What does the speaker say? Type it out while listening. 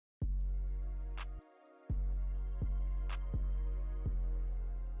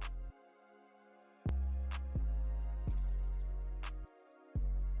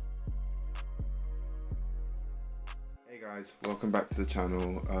Guys, welcome back to the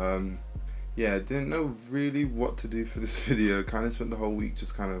channel. Yeah, didn't know really what to do for this video. Kind of spent the whole week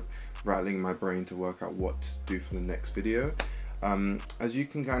just kind of rattling my brain to work out what to do for the next video. As you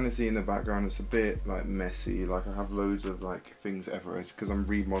can kind of see in the background, it's a bit like messy. Like I have loads of like things everywhere. It's because I'm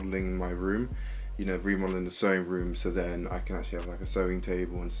remodeling my room, you know, remodeling the sewing room, so then I can actually have like a sewing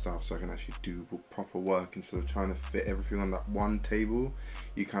table and stuff, so I can actually do proper work instead of trying to fit everything on that one table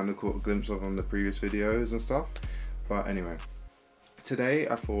you kind of caught a glimpse of on the previous videos and stuff. But anyway, today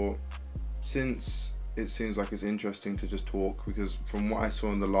I thought, since it seems like it's interesting to just talk, because from what I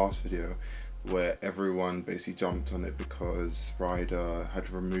saw in the last video where everyone basically jumped on it because Ryder had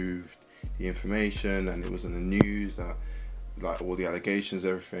removed the information and it was in the news that like all the allegations,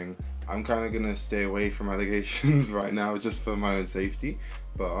 everything, I'm kind of gonna stay away from allegations right now just for my own safety.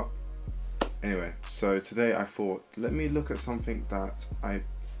 But anyway, so today I thought, let me look at something that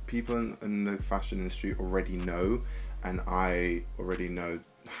people in the fashion industry already know, and I already know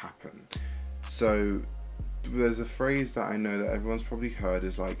happen. So there's a phrase that I know that everyone's probably heard,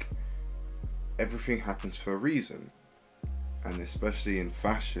 is like, everything happens for a reason. And especially in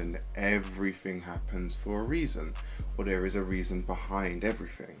fashion, everything happens for a reason, or there is a reason behind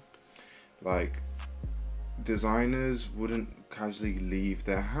everything. Like, designers wouldn't casually leave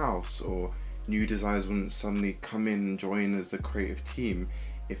their house, or new designers wouldn't suddenly come in and join as a creative team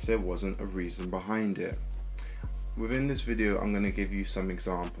if there wasn't a reason behind it. Within this video, I'm going to give you some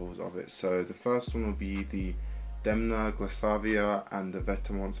examples of it. So the first one will be the Demna Glasavia and the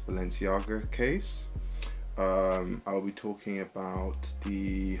Vetements Balenciaga case. I'll be talking about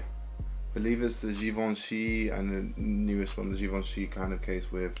I believe it's the Givenchy, and the newest one, the Givenchy kind of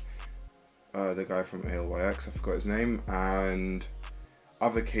case with the guy from ALYX, I forgot his name, and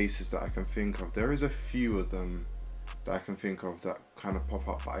other cases that I can think of. There is a few of them that I can think of that kind of pop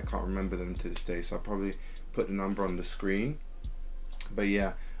up, but I can't remember them to this day, so I'll probably put the number on the screen. But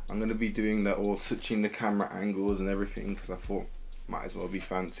yeah, I'm going to be doing that, all switching the camera angles and everything, because I thought might as well be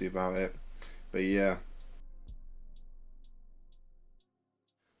fancy about it. But yeah,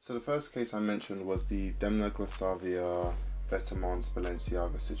 so the first case I mentioned was the Demna Glasavia Vetements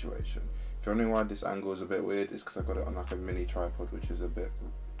Balenciaga situation. If you're wondering why this angle is a bit weird, it's because I got it on like a mini tripod, which is a bit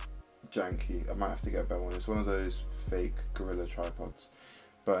janky. I might have to get a better one. It's one of those fake gorilla tripods.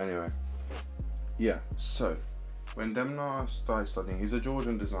 But anyway, yeah, so when Demna started studying, he's a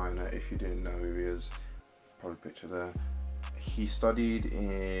Georgian designer, if you didn't know who he is, probably picture there. He studied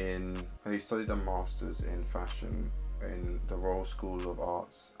a master's in fashion in the Royal School of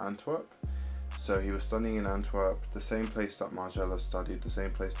Arts, Antwerp. So he was studying in Antwerp, the same place that Margiela studied, the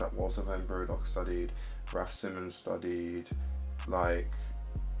same place that Walter van Broek studied, Raf Simons studied, like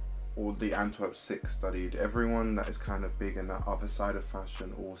all the Antwerp Six studied. Everyone that is kind of big in that other side of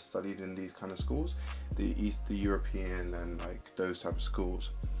fashion all studied in these kind of schools, the European and like those type of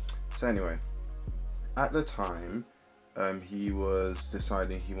schools. So anyway, at the time, he was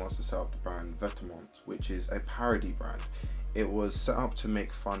deciding he wants to set up the brand Vetements, which is a parody brand. It was set up to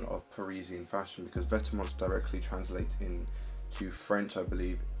make fun of Parisian fashion, because Vetements directly translates into French, I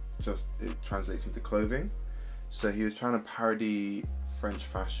believe. Just it translates into clothing. So he was trying to parody French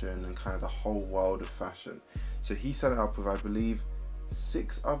fashion and kind of the whole world of fashion. So he set it up with, I believe,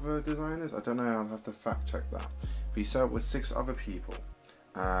 6 other designers. I don't know, I'll have to fact check that. But he set up with 6 other people,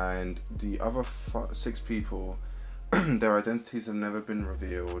 and the other 6 people, their identities have never been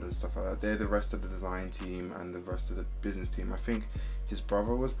revealed and stuff like that. They're the rest of the design team and the rest of the business team. I think his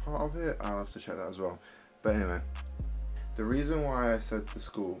brother was part of it. I'll have to check that as well. But anyway, the reason why I said the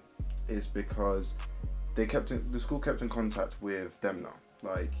school is because the school kept in contact with Demna.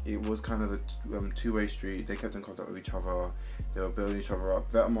 Like, it was kind of a two-way street. They kept in contact with each other. They were building each other up.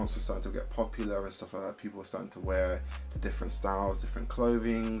 Vetements were starting to get popular and stuff like that. People were starting to wear the different styles, different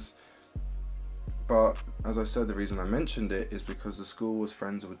clothings. But as I said, the reason I mentioned it is because the school was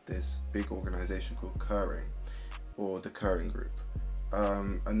friends with this big organization called Kering, or the Kering Group. The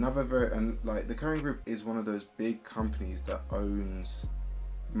Kering Group is one of those big companies that owns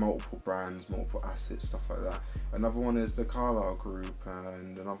multiple brands, multiple assets, stuff like that. Another one is the Carlyle Group,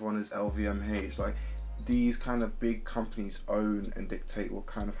 and another one is LVMH. Like, these kind of big companies own and dictate what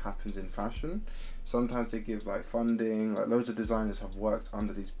kind of happens in fashion. Sometimes they give like funding, like loads of designers have worked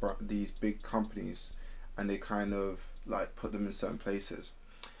under these big companies, and they kind of like put them in certain places.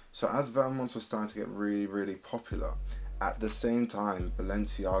 So as Vetements was starting to get really, really popular, at the same time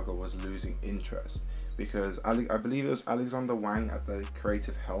Balenciaga was losing interest, because I believe it was Alexander Wang at the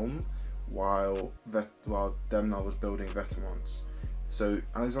creative helm while Demna was building Vetements. So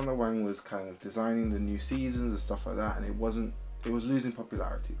Alexander Wang was kind of designing the new seasons and stuff like that, and it was losing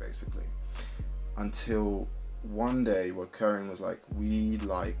popularity basically, until one day what Kering was like, we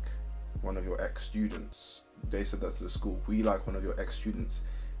like one of your ex-students. They said that to the school, we like one of your ex-students.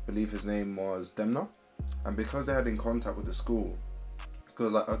 I believe his name was Demna. And because they had in contact with the school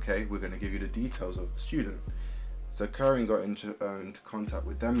was like, okay, we're going to give you the details of the student. So Kering got into contact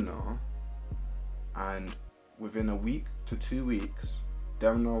with Demna, and within a week to 2 weeks,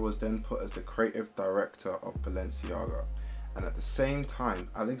 Demna was then put as the creative director of Balenciaga. And at the same time,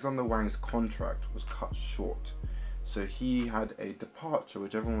 Alexander Wang's contract was cut short. So he had a departure,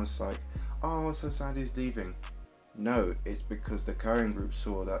 which everyone was like, oh, so sad he's leaving. No, it's because the Kering group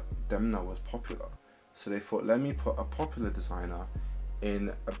saw that Demna was popular. So they thought, let me put a popular designer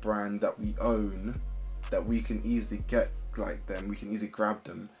in a brand that we own, that we can easily get like them, we can easily grab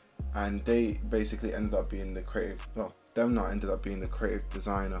them. And they basically ended up being the creative, well, Demna ended up being the creative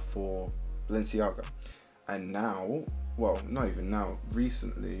designer for Balenciaga. And now, well, not even now,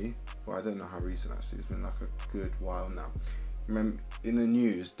 recently, well, I don't know how recent actually, it's been like a good while now. Remember, in the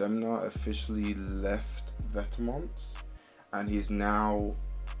news, Demna officially left Vetements, and he's now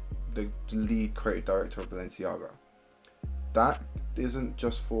the lead creative director of Balenciaga. That isn't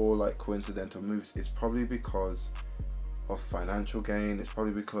just for like coincidental moves, it's probably because of financial gain, it's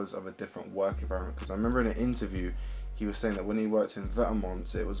probably because of a different work environment. Because I remember in an interview, he was saying that when he worked in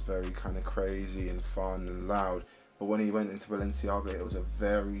Vetements, it was very kind of crazy and fun and loud. But when he went into Balenciaga, it was a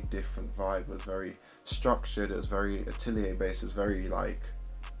very different vibe. It was very structured, it was very atelier based, it was very like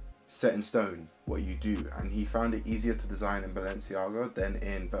set in stone what you do. And he found it easier to design in Balenciaga than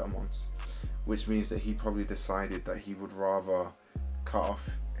in Vetements, which means that he probably decided that he would rather cut off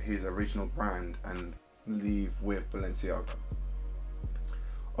his original brand and leave with Balenciaga.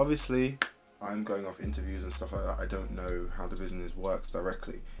 Obviously, I'm going off interviews and stuff like that. I don't know how the business works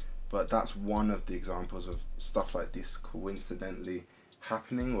directly, but that's one of the examples of stuff like this coincidentally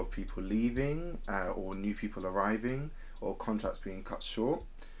happening, or people leaving, or new people arriving, or contracts being cut short.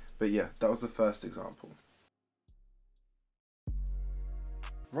 But yeah, that was the first example.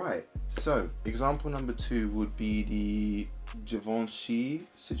 Right, so example number 2 would be the Givenchy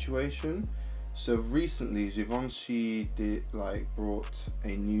situation. So recently Givenchy brought a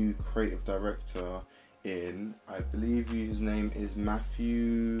new creative director in. I believe his name is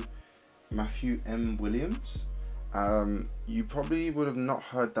Matthew M. Williams. You probably would have not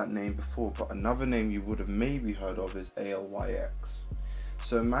heard that name before, but another name you would have maybe heard of is ALYX.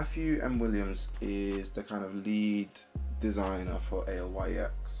 So Matthew M. Williams is the kind of lead designer for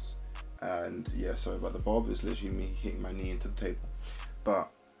ALYX. And yeah, sorry about the bob, it's literally me hitting my knee into the table.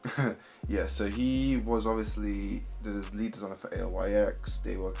 But yeah, so he was obviously the lead designer for ALYX.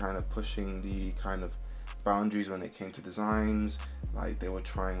 They were kind of pushing the kind of boundaries when it came to designs. Like they were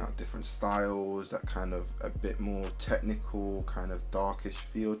trying out different styles, that kind of a bit more technical, kind of darkish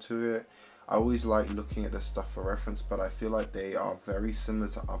feel to it. I always like looking at the stuff for reference, but I feel like they are very similar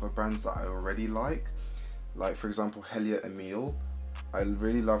to other brands that I already like. Like for example, Helliot Emile. I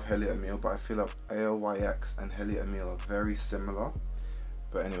really love Helliot Emile, but I feel like ALYX and Helliot Emile are very similar.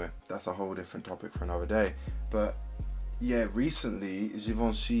 But anyway, that's a whole different topic for another day. But yeah, recently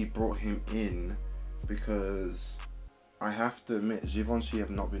Givenchy brought him in because I have to admit, Givenchy have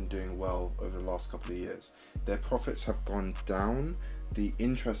not been doing well over the last couple of years. Their profits have gone down, the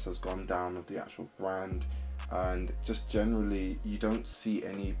interest has gone down of the actual brand, and just generally you don't see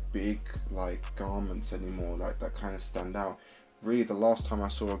any big like garments anymore like that kind of stand out. Really, the last time I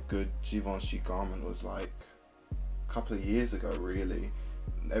saw a good Givenchy garment was like a couple of years ago, really.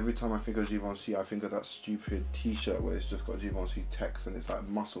 Every time I think of Givenchy, I think of that stupid t-shirt where it's just got Givenchy text and it's like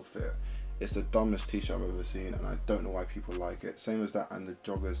muscle fit. It's the dumbest t-shirt I've ever seen, and I don't know why people like it. Same as that and the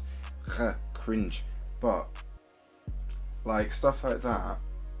joggers, cringe. But like stuff like that,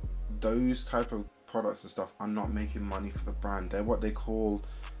 those type of products and stuff are not making money for the brand. They're what they call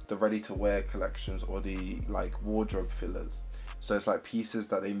the ready-to-wear collections, or the like wardrobe fillers. So it's like pieces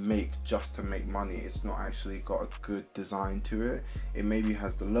that they make just to make money. It's not actually got a good design to it. It maybe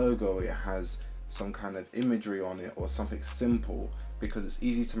has the logo, it has some kind of imagery on it, or something simple, because it's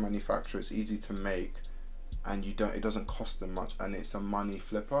easy to manufacture, it's easy to make, and it doesn't cost them much, and it's a money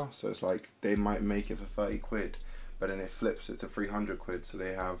flipper. So it's like they might make it for 30 quid, but then it flips it to 300 quid, so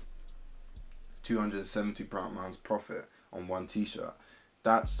they have 270 pounds profit on one t-shirt.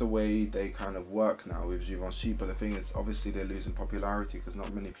 That's the way they kind of work now with Givenchy. But the thing is, obviously they're losing popularity because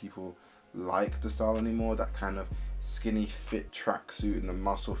not many people like the style anymore. That kind of skinny fit tracksuit and the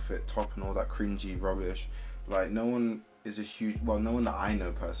muscle fit top and all that cringy rubbish. Like no one that I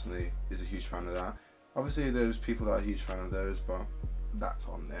know personally is a huge fan of that. Obviously there's people that are a huge fan of those, but that's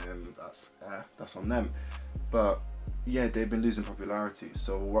on them. That's on them. But yeah, they've been losing popularity.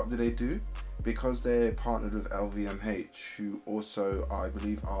 So what do they do? Because they're partnered with LVMH, who also I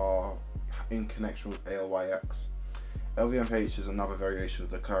believe are in connection with ALYX. LVMH is another variation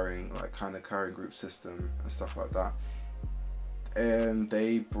of the Kering, like kind of Kering group system and stuff like that. And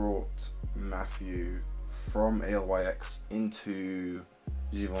they brought Matthew from ALYX into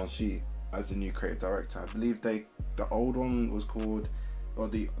Givenchy as the new creative director. I believe the old one was called, or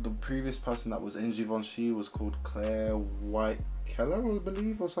the previous person that was in Givenchy was called Claire White Keller, I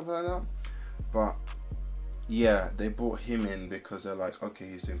believe, or something like that. But yeah, they brought him in because they're like, okay,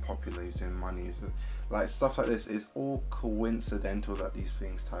 he's doing popular, he's doing money, like stuff like this. It's all coincidental that these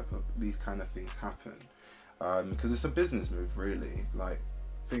kind of things happen, because it's a business move, really. Like,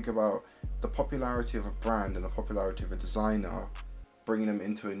 think about the popularity of a brand and the popularity of a designer, bringing them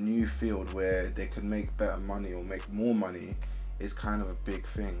into a new field where they could make better money or make more money is kind of a big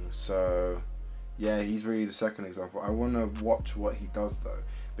thing. So yeah, he's really the second example. I want to watch what he does though,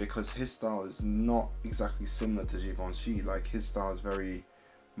 because his style is not exactly similar to Givenchy. Like, his style is very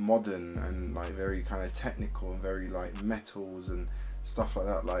modern and like very kind of technical and very like metals and stuff like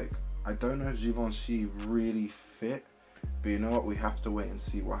that. Like, I don't know if Givenchy really fit, but you know what, we have to wait and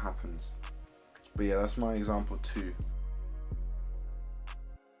see what happens. But yeah, that's my example 2.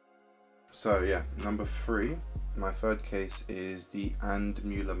 So yeah, number 3, my third case is the And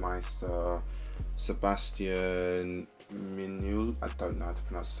Müller Meister Sebastian Minul. I don't know how to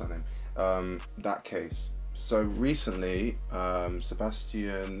pronounce his surname. That case. So recently,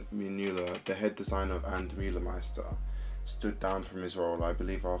 Sebastian Minula, the head designer of And Müller Meister, stood down from his role, I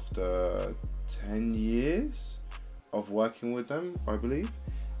believe, after 10 years of working with them, I believe.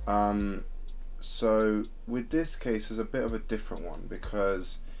 So with this case, is a bit of a different one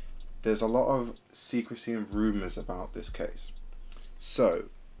because there's a lot of secrecy and rumors about this case. So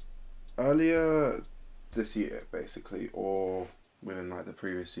earlier this year, basically, or within like the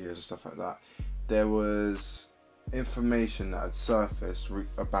previous years and stuff like that, there was information that had surfaced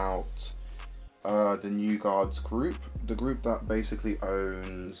about the New Guards group, the group that basically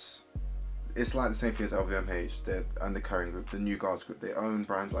owns, it's like the same thing as LVMH and the Kering group, the New Guards group. They own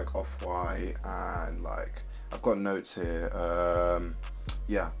brands like Off-White and like, I've got notes here,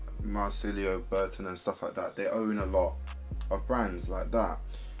 Marsilio, Burton and stuff like that. They own a lot of brands like that,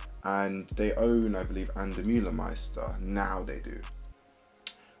 and they own, I believe, And Müller Meister. Now they do.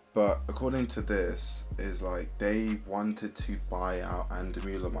 But according to this, is like they wanted to buy out And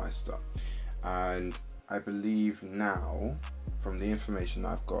Müller Meister, and I believe now, from the information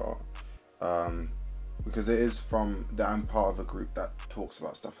I've got, because it is from that I'm part of a group that talks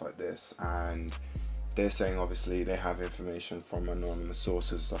about stuff like this, and they're saying obviously they have information from anonymous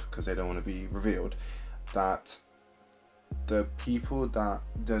sources and stuff because they don't want to be revealed, that the people that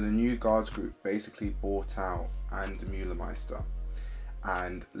the New Guards group basically bought out And Müller Meister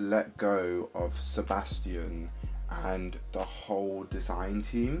and let go of Sebastian and the whole design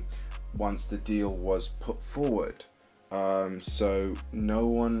team once the deal was put forward. So no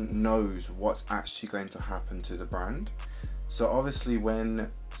one knows what's actually going to happen to the brand. So obviously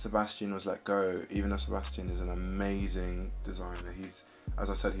when Sebastian was let go, even though Sebastian is an amazing designer, he's, as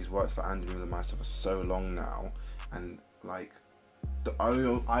I said, he's worked for And Müller Meister for so long now, and like I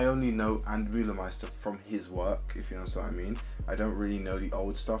only know And Müller Meister from his work, if you know what I mean. I don't really know the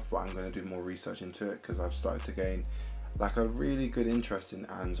old stuff, but I'm going to do more research into it because I've started to gain like a really good interest in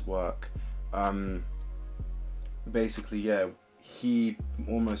Anne's work. Basically, yeah, he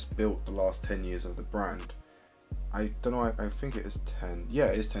almost built the last 10 years of the brand. I don't know, I think it is 10. Yeah,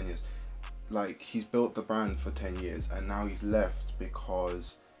 it is 10 years. Like, he's built the brand for 10 years and now he's left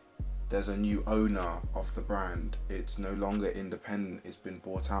because there's a new owner of the brand. It's no longer independent, it's been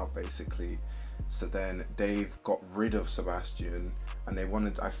bought out basically. So then they've got rid of Sebastian and they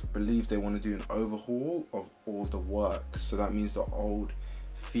wanted, I believe they want to do an overhaul of all the work. So that means the old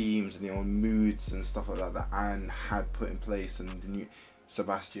themes and the old moods and stuff like that that Anne had put in place and the new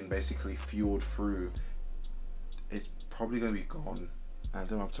Sebastian basically fueled through, it's probably going to be gone. I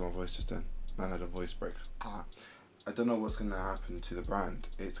don't know up to my voice just then. I had a voice break. I don't know what's going to happen to the brand.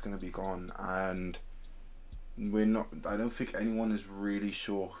 It's going to be gone, and we're not. I don't think anyone is really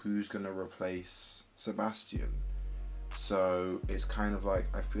sure who's going to replace Sebastian. So it's kind of like,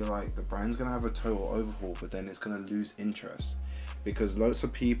 I feel like the brand's going to have a total overhaul, but then it's going to lose interest because lots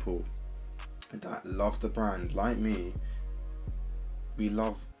of people that love the brand, like me, we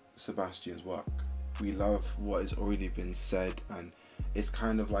love Sebastian's work. We love what has already been said, and it's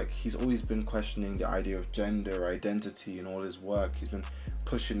kind of like he's always been questioning the idea of gender identity in all his work. He's been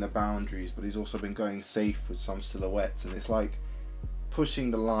pushing the boundaries, but he's also been going safe with some silhouettes, and it's like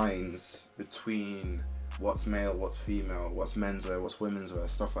pushing the lines between what's male, what's female, what's menswear, what's women's wear,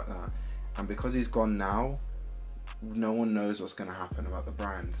 stuff like that. And because he's gone now, no one knows what's going to happen about the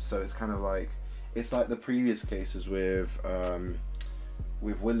brand. So it's kind of like, it's like the previous cases with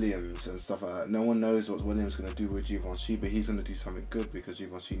Williams and stuff like that. No one knows what Williams is going to do with Givenchy, but he's going to do something good because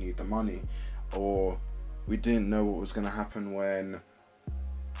Givenchy need the money. Or we didn't know what was going to happen when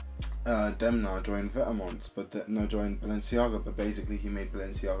Demna joined Vetements, joined Balenciaga, but basically he made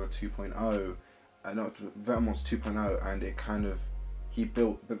Balenciaga 2.0, not Vetements 2.0, and it kind of, he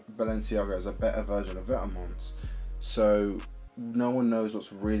built Balenciaga as a better version of Vetements. So no one knows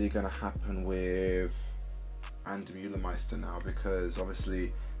what's really going to happen with Andy Müllermeister now, because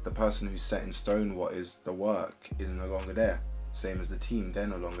obviously the person who's set in stone what is the work is no longer there. Same as the team, they're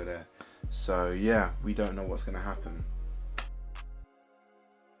no longer there. So yeah, we don't know what's going to happen.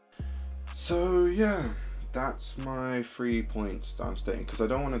 So yeah, that's my 3 points that I'm stating, because I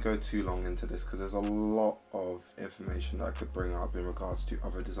don't want to go too long into this, because there's a lot of information that I could bring up in regards to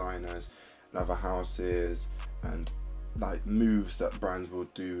other designers and other houses and like moves that brands will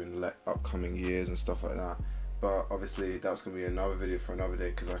do in upcoming years and stuff like that. But obviously that's going to be another video for another day,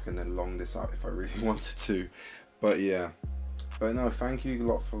 because I can then long this out if I really wanted to. But yeah, but no, thank you a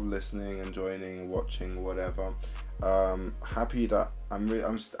lot for listening and joining and watching, whatever. Happy that I'm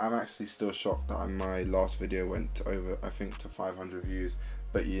actually still shocked that my last video went over, I think, to 500 views.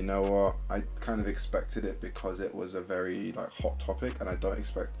 But you know what, I kind of expected it because it was a very like hot topic, and I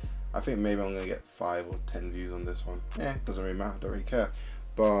think maybe I'm gonna get 5 or 10 views on this one. Yeah, doesn't really matter, don't really care.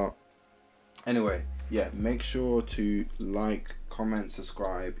 But anyway, yeah, make sure to like, comment,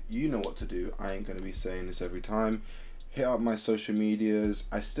 subscribe. You know what to do. I ain't gonna be saying this every time. Hit up my social medias.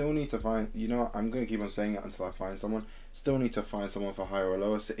 I still need to find, you know, I'm going to keep on saying it until I find someone. Still need to find someone for higher or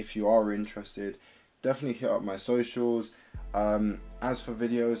lower. So if you are interested, definitely hit up my socials. As for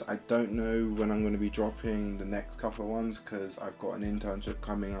videos, I don't know when I'm going to be dropping the next couple of ones, because I've got an internship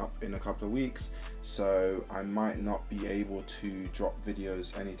coming up in a couple of weeks. So I might not be able to drop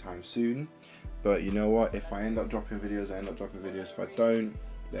videos anytime soon. But you know what? If I end up dropping videos, I end up dropping videos. If I don't,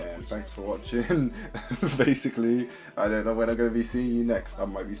 then thanks for watching. Basically, I don't know when I'm going to be seeing you next. I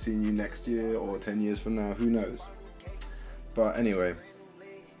might be seeing you next year or 10 years from now, who knows. But anyway,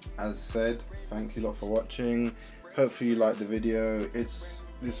 as said, thank you a lot for watching. Hopefully you liked the video. This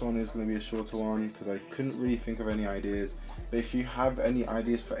one is going to be a shorter one because I couldn't really think of any ideas. But if you have any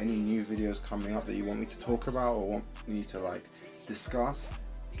ideas for any new videos coming up that you want me to talk about or want me to like discuss,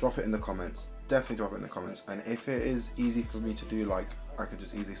 drop it in the comments. Definitely drop it in the comments. And if it is easy for me to do, like I could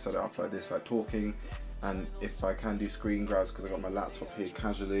just easily set it up like this, like talking, and if I can do screen grabs because I got my laptop here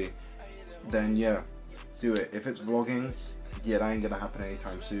casually, then yeah, do it. If it's vlogging, yeah, that ain't gonna happen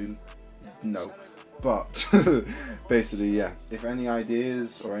anytime soon, no. But basically, yeah, if any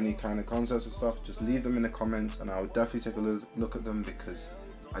ideas or any kind of concepts and stuff, just leave them in the comments and I'll definitely take a look at them, because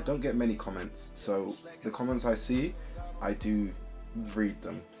I don't get many comments. So the comments I see, I do read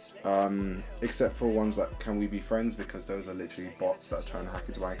them, except for ones like can we be friends, because those are literally bots that are trying to hack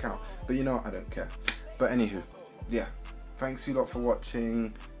into my account. But you know what, I don't care. But anywho, yeah, thanks a lot for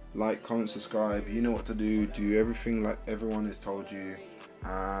watching. Like, comment, subscribe, you know what to do. Do everything like everyone has told you.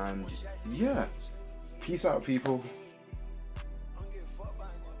 And yeah, peace out, people.